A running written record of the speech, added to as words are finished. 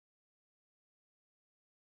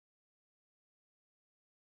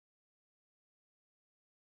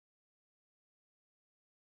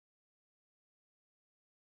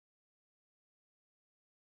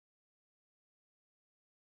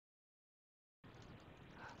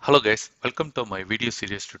Hello guys, welcome to my video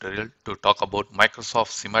series tutorial to talk about Microsoft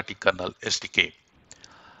Semantic Kernel SDK.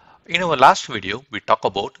 In our last video, we talked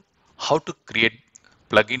about how to create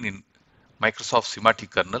plugin in Microsoft Semantic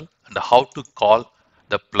Kernel and how to call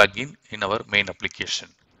the plugin in our main application.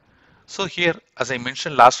 So here, as I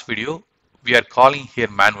mentioned last video, we are calling here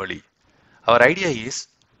manually. Our idea is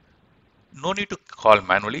no need to call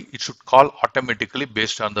manually, it should call automatically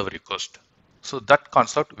based on the request. So that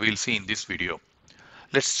concept we will see in this video.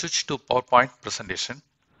 Let's switch to PowerPoint presentation.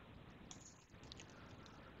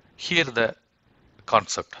 Here the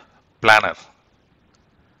concept, planner.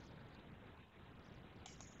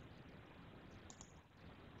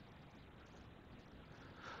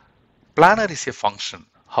 Planner is a function.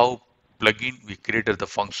 How plugin we created the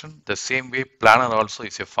function, the same way planner also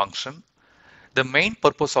is a function. The main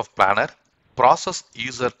purpose of planner, process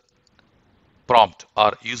user prompt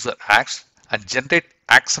or user acts and generate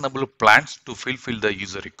actionable plans to fulfill the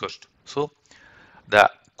user request. So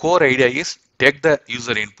the core idea is take the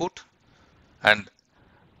user input and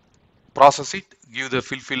process it, give the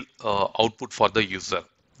fulfill output for the user.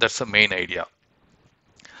 That's the main idea.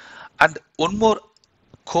 And one more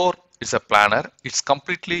core is a planner. It's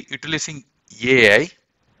completely utilizing AI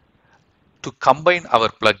to combine our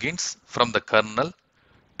plugins from the kernel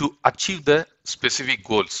to achieve the specific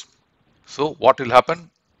goals. So what will happen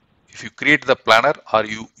if you create the planner or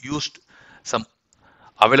you used some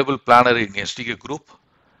available planner in SDK group?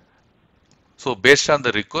 So based on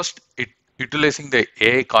the request, it utilizing the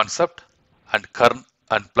AI concept and kernel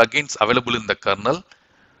and plugins available in the kernel.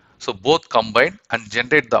 So both combine and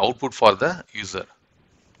generate the output for the user,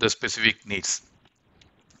 the specific needs.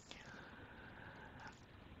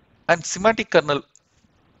 And semantic kernel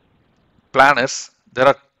planners, there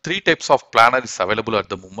are three types of planners available at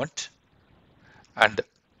the moment, and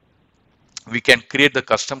we can create the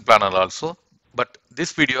custom planner also. But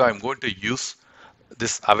this video I'm going to use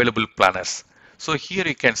this available planners. So here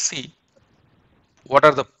you can see what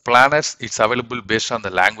are the planners. It's available based on the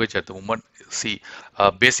language at the moment. See,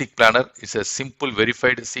 basic planner is a simple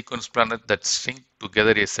verified sequence planner that string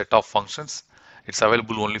together a set of functions. It's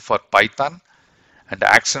available only for Python. And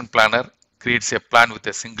action planner creates a plan with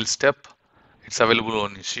a single step. It's available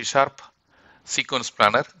on C#. Sequence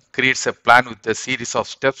planner creates a plan with a series of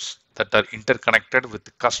steps that are interconnected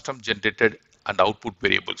with custom generated and output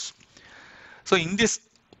variables. So in this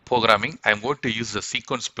programming, I'm going to use the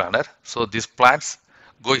sequence planner. So these plans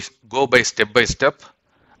go by step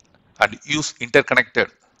and use interconnected.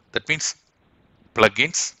 That means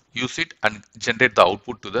plugins use it and generate the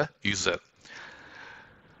output to the user.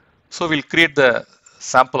 So we'll create the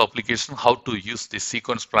sample application how to use this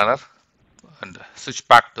sequence planner and switch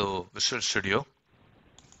back to Visual Studio.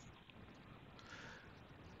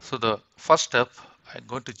 So the first step, I'm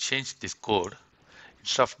going to change this code.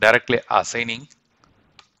 Instead of directly assigning,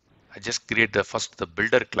 I just create the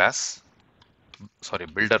builder class,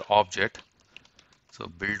 builder object. So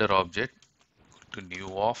builder object to new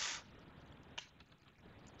of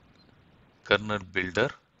kernel builder.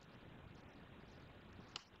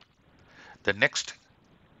 The next,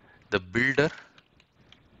 the builder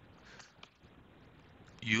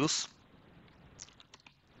use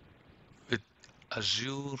with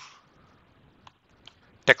Azure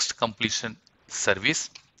text completion service.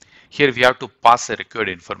 Here we have to pass a required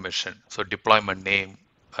information. So deployment name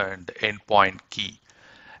and endpoint key.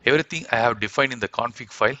 Everything I have defined in the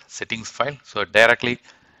config file, settings file. So directly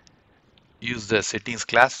use the settings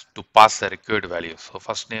class to pass the required value. So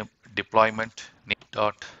first name deployment name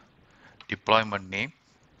dot deployment name.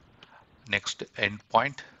 Next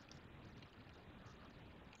endpoint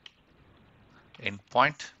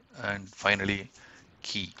and finally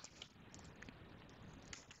key.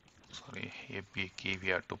 API key we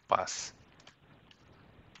have to pass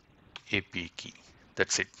API key.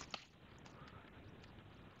 That's it.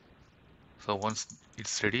 So once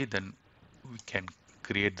it's ready, then we can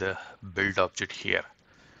create the build object here.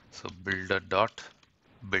 So builder dot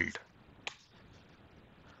build.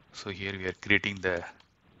 So here we are creating the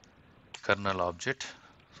kernel object.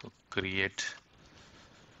 So create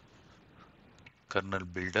kernel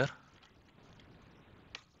builder.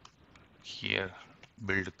 Here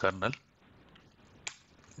build kernel.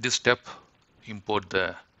 This step import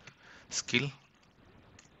the skill,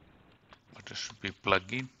 but it should be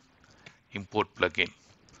plugin, import plugin.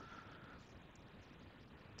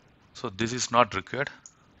 So this is not required.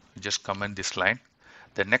 Just comment this line.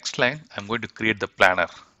 The next line, I'm going to create the planner.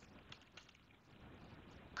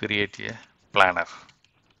 Create a planner.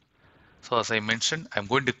 So as I mentioned, I'm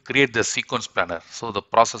going to create the sequence planner. So the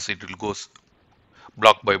process it will go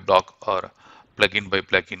block by block or plugin by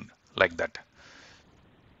plugin like that.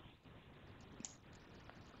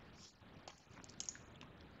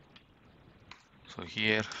 So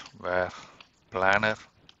here where planner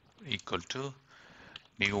equal to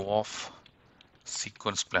new of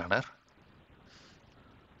sequential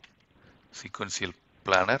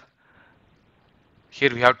planner.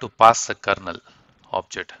 Here we have to pass the kernel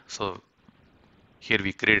object. So here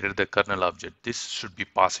we created the kernel object. This should be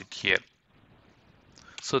passed here.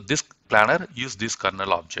 So this planner use this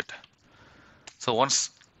kernel object. So once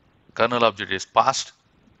kernel object is passed,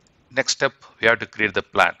 next step we have to create the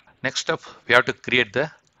plan. Next step we have to create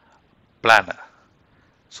the planner.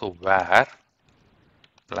 So where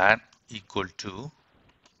plan equal to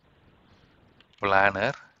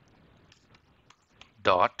planner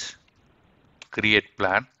dot create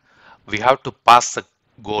plan, we have to pass the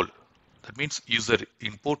goal. That means user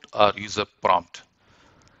input or user prompt.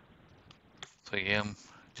 So I'm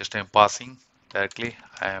passing directly.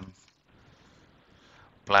 I am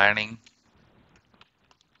planning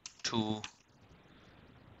to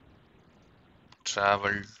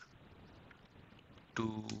travel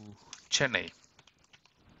to Chennai.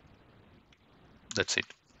 That's it.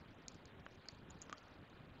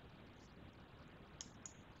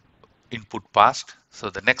 Input passed. So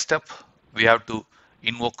the next step we have to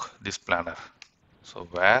invoke this planner. So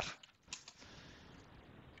where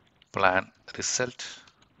plan result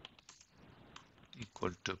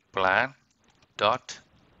equal to plan dot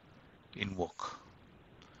invoke.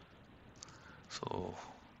 So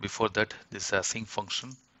before that, this async function,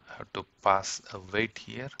 I have to pass a wait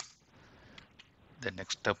here. The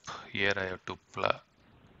next step here, I have to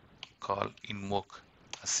call invoke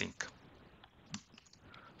async.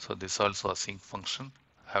 So this also async function,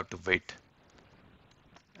 I have to wait,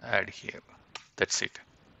 add here. That's it.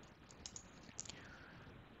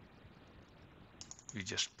 We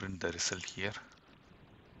just print the result here.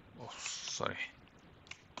 Oh, sorry.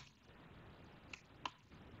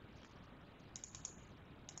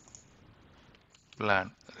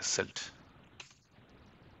 Plan result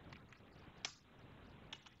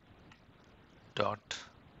dot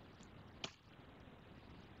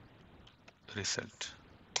result.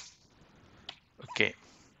 Okay.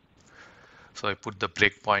 So I put the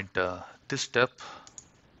breakpoint. This step,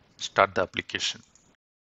 start the application.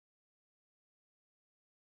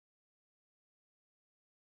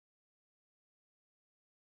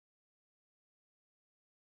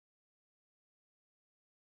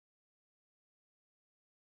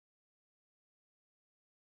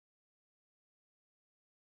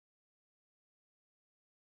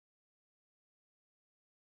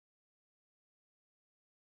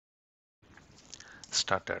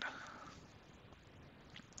 Started.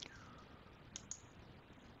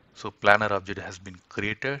 So planner object has been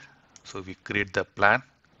created. So we create the plan.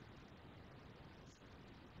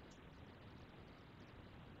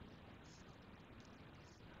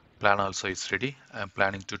 Plan also is ready. I am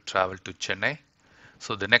planning to travel to Chennai.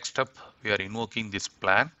 So the next step, we are invoking this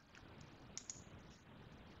plan.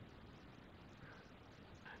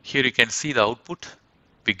 Here you can see the output.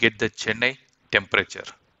 We get the Chennai temperature.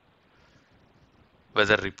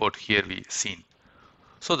 Weather report here we seen.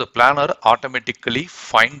 So the planner automatically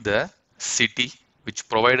find the city which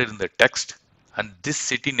provided in the text, and this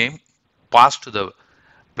city name passed to the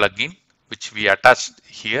plugin which we attached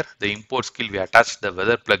here. The import skill we attached the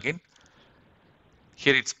weather plugin.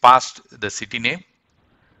 Here it's passed the city name.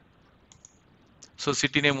 So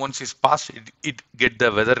city name once is passed, it get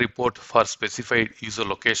the weather report for specified user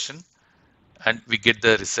location, and we get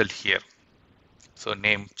the result here. So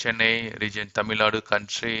name Chennai, region Tamil Nadu,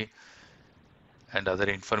 country, and other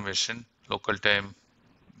information, local time,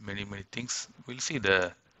 many things. We'll see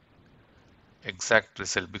the exact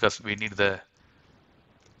result because we need the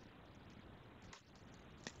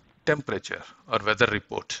temperature or weather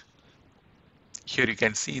report. Here you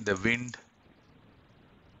can see the wind,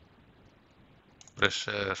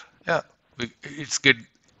 pressure. Yeah, we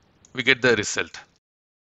get the result.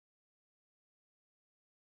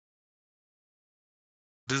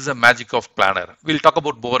 This is the magic of planner. We'll talk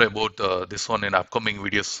about more about this one in upcoming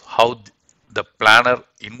videos, how the planner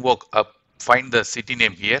invoke find the city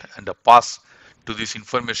name here and pass to this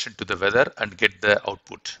information to the weather and get the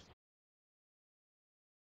output.